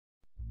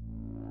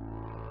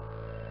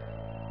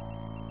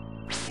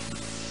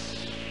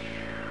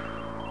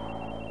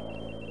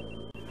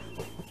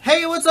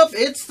Hey, what's up?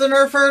 It's the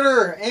Nerf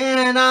Herder,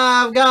 and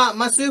I've got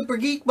my Super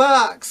Geek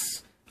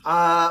box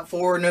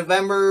for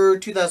November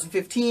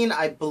 2015.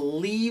 I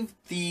believe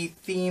the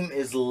theme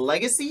is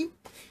Legacy,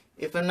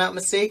 if I'm not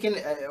mistaken,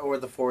 or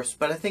the Force,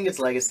 but I think it's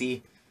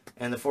Legacy,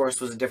 and the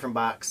Force was a different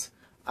box.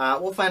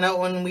 We'll find out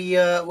when we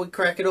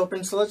crack it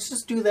open, so let's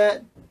just do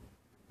that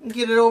and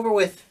get it over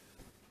with.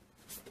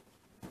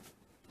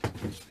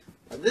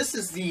 This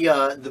is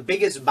the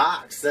biggest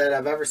box that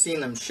I've ever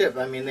seen them ship.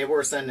 I mean, they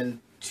were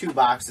sending 2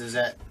 boxes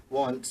at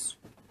once,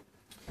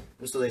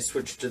 and so they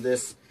switched to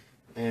this,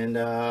 and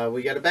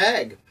we got a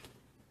bag.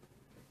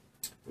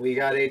 We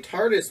got a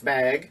TARDIS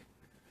bag,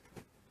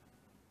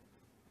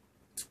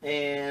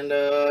 and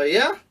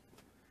yeah,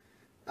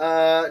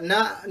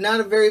 not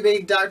a very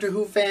big Doctor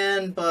Who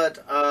fan, but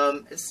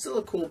it's still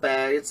a cool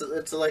bag.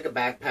 It's like a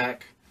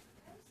backpack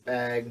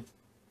bag,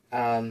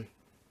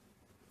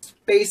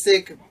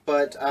 basic,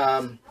 but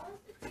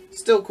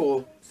still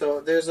cool. So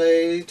there's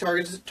a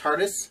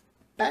TARDIS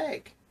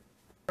bag.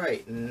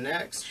 Alright,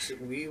 next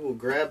we will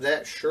grab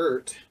that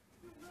shirt,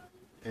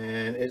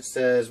 and it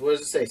says, what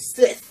does it say?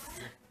 Sith!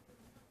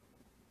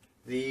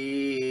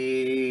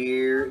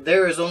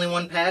 There is only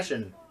one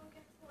passion.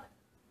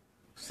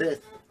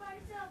 Sith.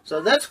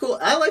 So that's cool.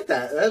 I like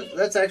that.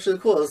 That's actually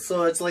cool.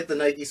 So it's like the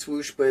Nike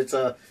swoosh, but it's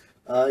a,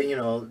 you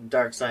know,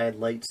 dark side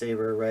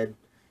lightsaber, red,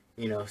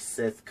 you know,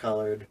 Sith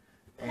colored.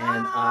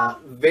 And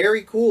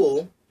very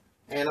cool,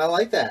 and I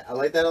like that. I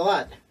like that a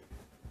lot.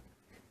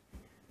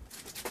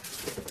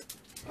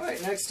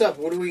 Alright, next up,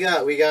 what do we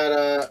got? We got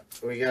a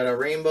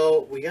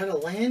rainbow. We got a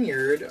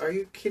lanyard. Are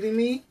you kidding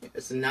me?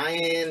 It's a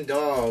Nyan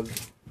dog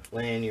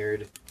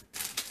lanyard.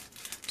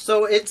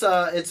 So it's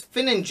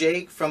Finn and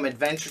Jake from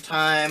Adventure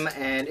Time,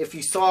 and if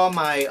you saw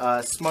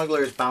my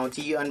Smuggler's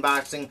Bounty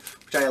unboxing,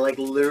 which I like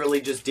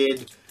literally just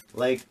did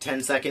like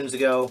 10 seconds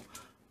ago,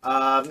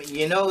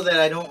 you know that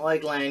I don't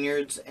like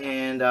lanyards,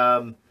 and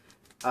I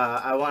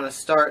want to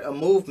start a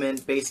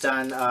movement based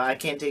on, I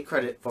can't take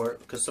credit for it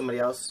because somebody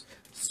else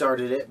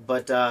started it,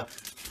 but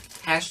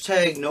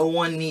hashtag no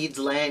one needs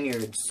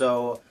lanyards.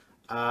 So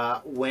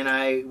when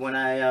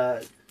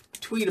I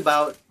tweet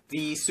about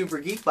the Super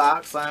Geek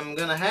box, I'm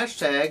gonna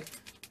hashtag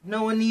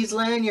no one needs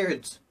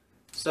lanyards.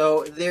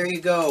 So there you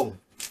go.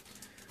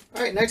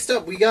 Alright, next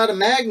up we got a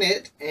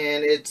magnet,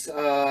 and it's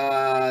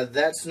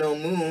That's No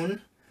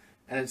Moon,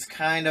 and it's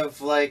kind of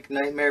like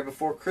Nightmare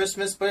Before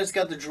Christmas, but it's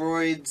got the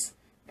droids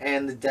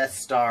and the Death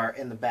Star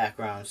in the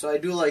background. So I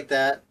do like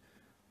that.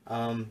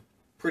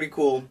 Pretty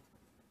cool.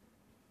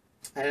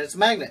 And it's a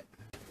magnet.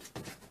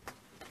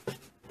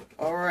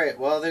 Alright,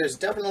 well, there's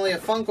definitely a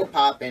Funko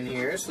Pop in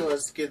here, so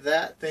let's get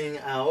that thing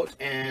out.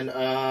 And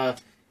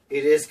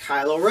it is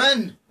Kylo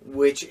Ren,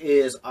 which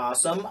is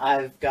awesome.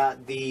 I've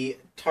got the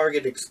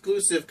Target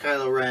exclusive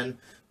Kylo Ren,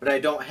 but I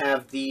don't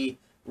have the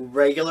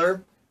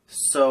regular.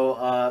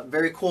 So,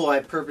 very cool.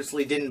 I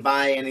purposely didn't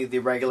buy any of the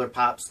regular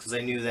Pops because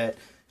I knew that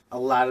a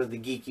lot of the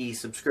geeky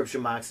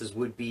subscription boxes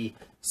would be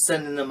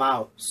sending them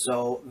out.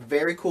 So,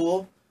 very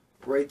cool.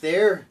 Right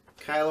there.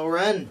 Kylo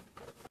Ren.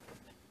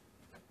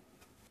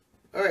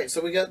 Alright,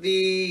 so we got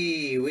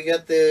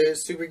the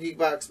Super Geek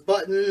Box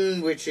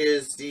button, which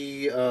is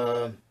the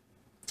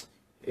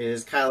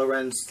is Kylo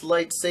Ren's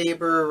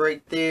lightsaber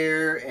right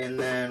there, and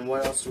then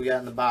what else do we got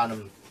in the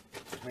bottom?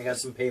 We got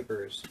some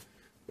papers.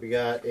 We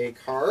got a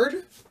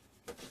card.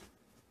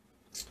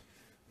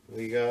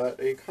 We got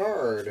a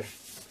card,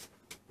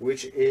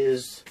 which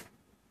is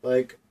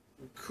like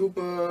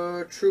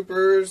Koopa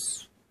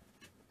Troopers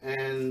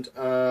and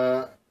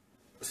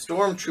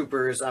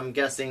Stormtroopers, I'm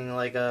guessing,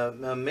 like a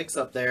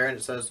mix-up there, and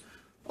it says,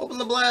 "Open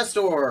the blast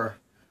door.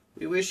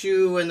 We wish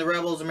you and the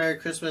Rebels a Merry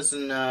Christmas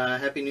and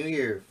Happy New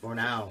Year for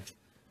now."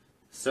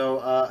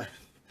 So,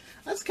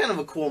 that's kind of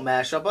a cool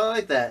mashup. I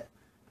like that.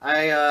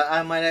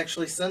 I might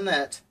actually send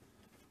that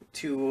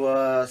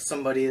to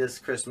somebody this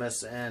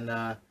Christmas,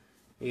 and,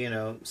 you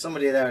know,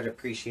 somebody that would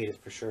appreciate it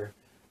for sure.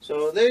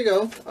 So, there you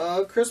go.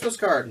 Christmas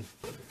card.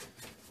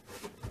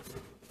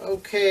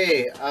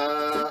 Okay,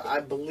 I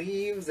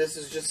believe this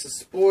is just a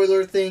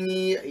spoiler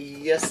thingy.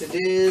 Yes, it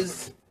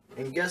is.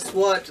 And guess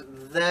what?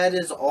 That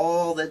is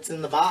all that's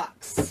in the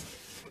box.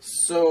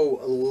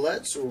 So,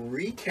 let's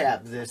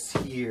recap this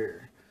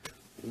here.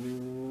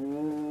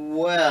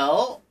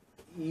 Well,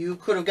 you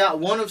could have got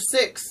one of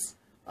 6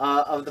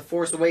 of the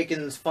Force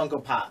Awakens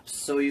Funko Pops.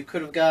 So, you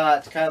could have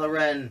got Kylo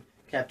Ren,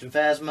 Captain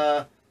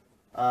Phasma,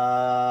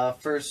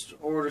 First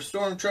Order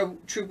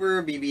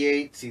Stormtrooper,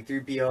 BB-8,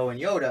 C-3PO,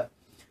 and Yoda.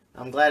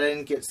 I'm glad I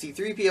didn't get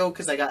C-3PO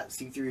because I got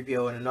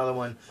C-3PO in another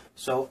one.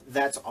 So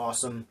that's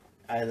awesome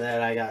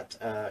that I got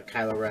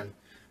Kylo Ren.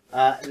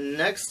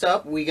 Next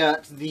up, we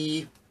got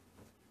the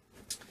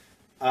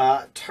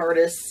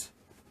TARDIS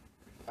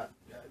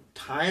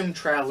Time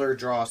Traveler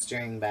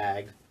drawstring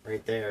bag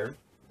right there.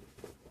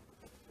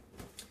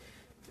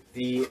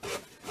 The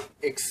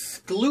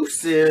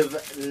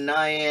exclusive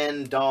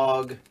Nyan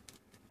dog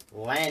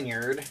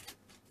lanyard.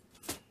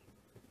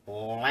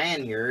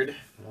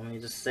 Let me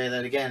just say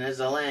that again, it's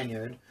a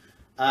lanyard.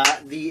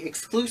 The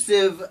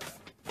exclusive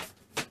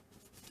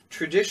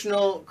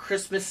traditional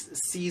Christmas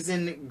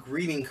season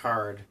greeting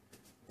card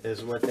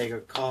is what they are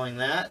calling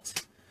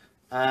that.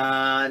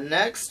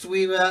 Next,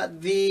 we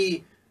got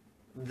the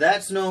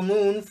That's No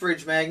Moon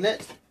fridge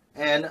magnet.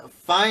 And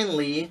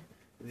finally,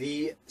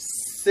 the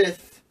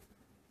Sith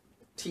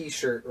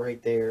t-shirt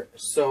right there.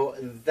 So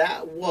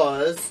that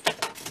was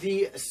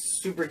the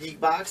Super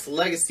Geek Box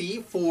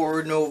Legacy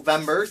for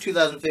November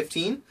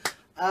 2015.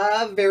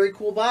 Very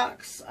cool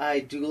box. I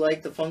do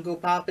like the Funko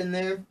Pop in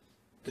there.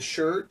 The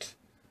shirt.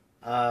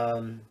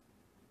 You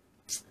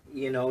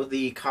know,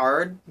 the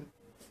card.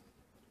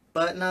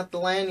 But not the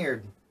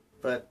lanyard.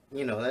 But,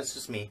 you know, that's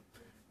just me.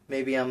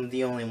 Maybe I'm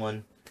the only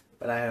one.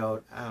 But I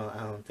don't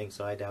think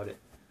so. I doubt it.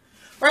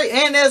 Alright,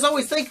 and as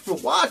always, thank you for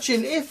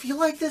watching. If you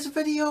like this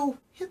video,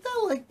 hit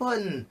that like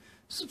button.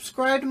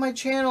 Subscribe to my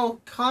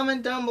channel.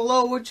 Comment down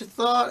below what you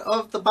thought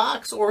of the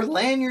box or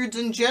lanyards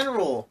in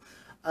general.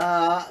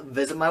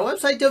 Visit my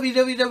website,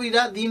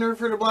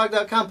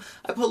 www.thenerdfurterblog.com.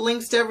 I put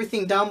links to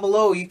everything down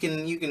below. You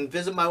can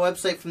visit my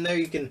website from there.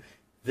 You can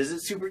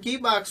visit Super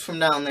Geek Box from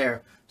down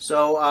there.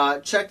 So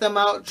check them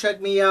out.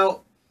 Check me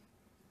out.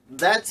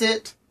 That's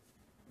it.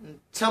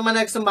 Until my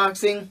next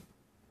unboxing.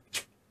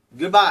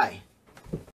 Goodbye.